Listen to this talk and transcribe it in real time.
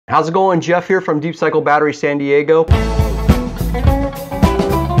How's it going? Jeff here from Deep Cycle Battery San Diego.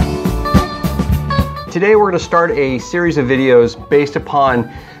 Today we're going to start a series of videos based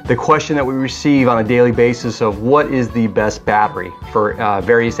upon the question that we receive on a daily basis of what is the best battery for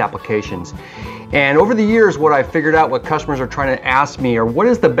various applications. And over the years, what I've figured out, what customers are trying to ask me, are what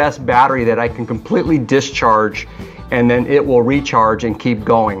is the best battery that I can completely discharge and then it will recharge and keep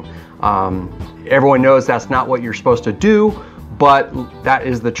going. Everyone knows that's not what you're supposed to do, but that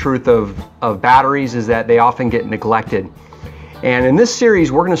is the truth of batteries, is that they often get neglected. And in this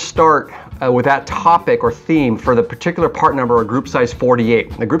series, we're going to start with that topic or theme for the particular part number, or group size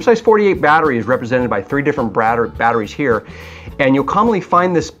 48. The group size 48 battery is represented by 3 different batteries here, and you'll commonly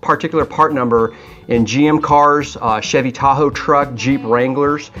find this particular part number in GM cars, Chevy Tahoe truck, Jeep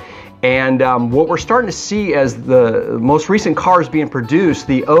Wranglers. And what we're starting to see as the most recent cars being produced,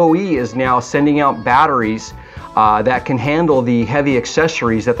 the OE is now sending out batteries that can handle the heavy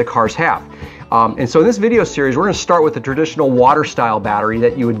accessories that the cars have. And so in this video series, we're going to start with the traditional water style battery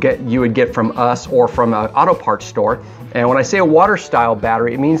that you would get from us or from an auto parts store. And when I say a water style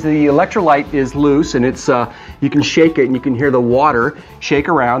battery, it means the electrolyte is loose and it's you can shake it and you can hear the water shake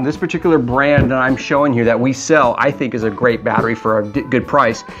around. This particular brand that I'm showing you that we sell, I think, is a great battery for a good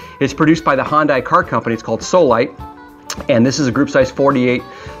price. It's produced by the Hyundai car company. It's called Solite. And this is a group size 48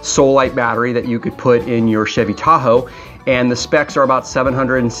 Solite battery that you could put in your Chevy Tahoe. And the specs are about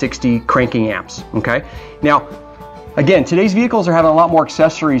 760 cranking amps, okay? Now, again, today's vehicles are having a lot more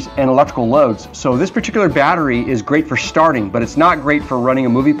accessories and electrical loads, so this particular battery is great for starting, but it's not great for running a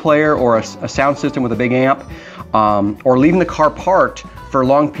movie player or a sound system with a big amp, or leaving the car parked for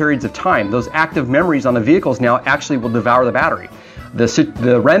long periods of time. Those active memories on the vehicles now actually will devour the battery.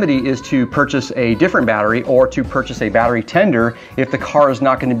 The remedy is to purchase a different battery or to purchase a battery tender if the car is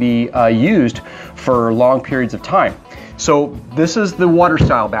not going to be used for long periods of time. So this is the water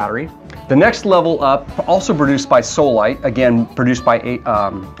style battery. The next level up, also produced by Solite, again produced by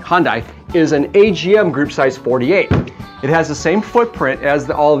Hyundai, is an AGM Group size 48. It has the same footprint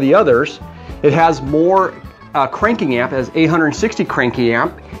as all the others. It has more cranking amp, as 860 cranking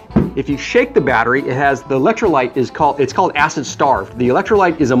amp. If you shake the battery, it has the electrolyte it's called acid starved. The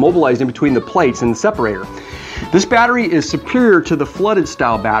electrolyte is immobilized in between the plates and the separator. This battery is superior to the flooded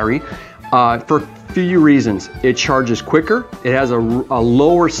style battery for a few reasons. It charges quicker, it has a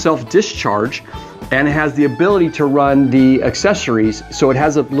lower self-discharge, and it has the ability to run the accessories, so it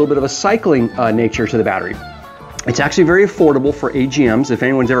has a little bit of a cycling nature to the battery. It's actually very affordable for AGMs. If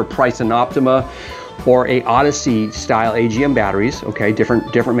anyone's ever priced an Optima or a Odyssey style AGM batteries, okay,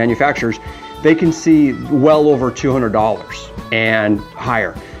 different manufacturers, they can see well over $200 and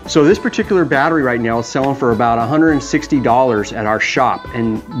higher. So this particular battery right now is selling for about $160 at our shop,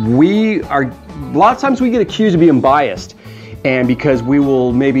 and a lot of times we get accused of being biased, and because we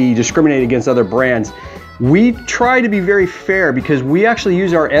will maybe discriminate against other brands. We try to be very fair because we actually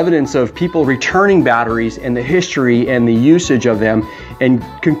use our evidence of people returning batteries and the history and the usage of them, and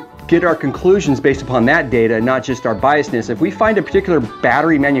get our conclusions based upon that data, not just our biasness. If we find a particular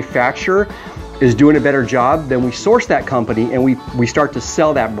battery manufacturer is doing a better job, then we source that company and we start to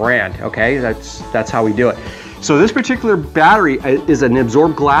sell that brand, okay? That's how we do it. So this particular battery is an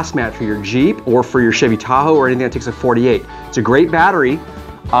absorbed glass mat for your Jeep or for your Chevy Tahoe or anything that takes a 48. It's a great battery.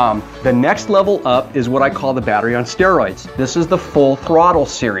 The next level up is what I call the battery on steroids. This is the full throttle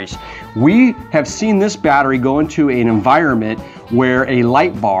series. We have seen this battery go into an environment where a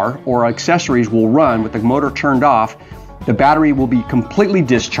light bar or accessories will run with the motor turned off. The battery will be completely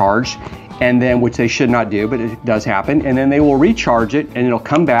discharged, and then, which they should not do, but it does happen, and then they will recharge it and it'll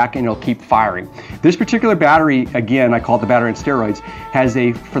come back and it'll keep firing. This particular battery, again, I call it the battery on steroids, has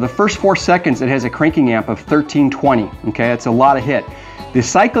for the first 4 seconds, it has a cranking amp of 1320, okay? That's a lot of hit. The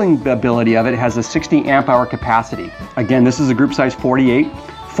cycling ability of it has a 60 amp hour capacity. Again, this is a group size 48.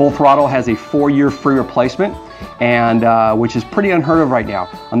 Full throttle has a 4-year free replacement, and which is pretty unheard of right now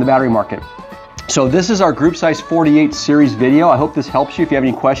on the battery market. So this is our group size 48 series video. I hope this helps you. If you have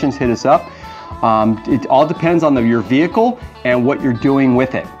any questions, hit us up. It all depends on your vehicle and what you're doing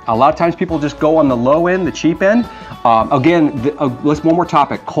with it. A lot of times people just go on the low end, the cheap end. Let's one more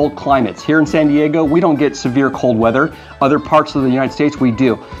topic, cold climates. Here in San Diego, we don't get severe cold weather. Other parts of the United States, we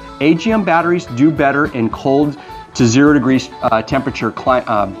do. AGM batteries do better in cold to 0 degrees temperature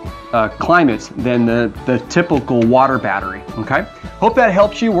climates than the typical water battery, okay? Hope that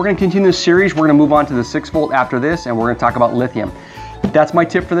helps you. We're gonna continue this series. We're gonna move on to the 6 volt after this, and we're gonna talk about lithium. That's my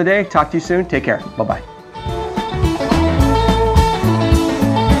tip for the day. Talk to you soon. Take care. Bye-bye.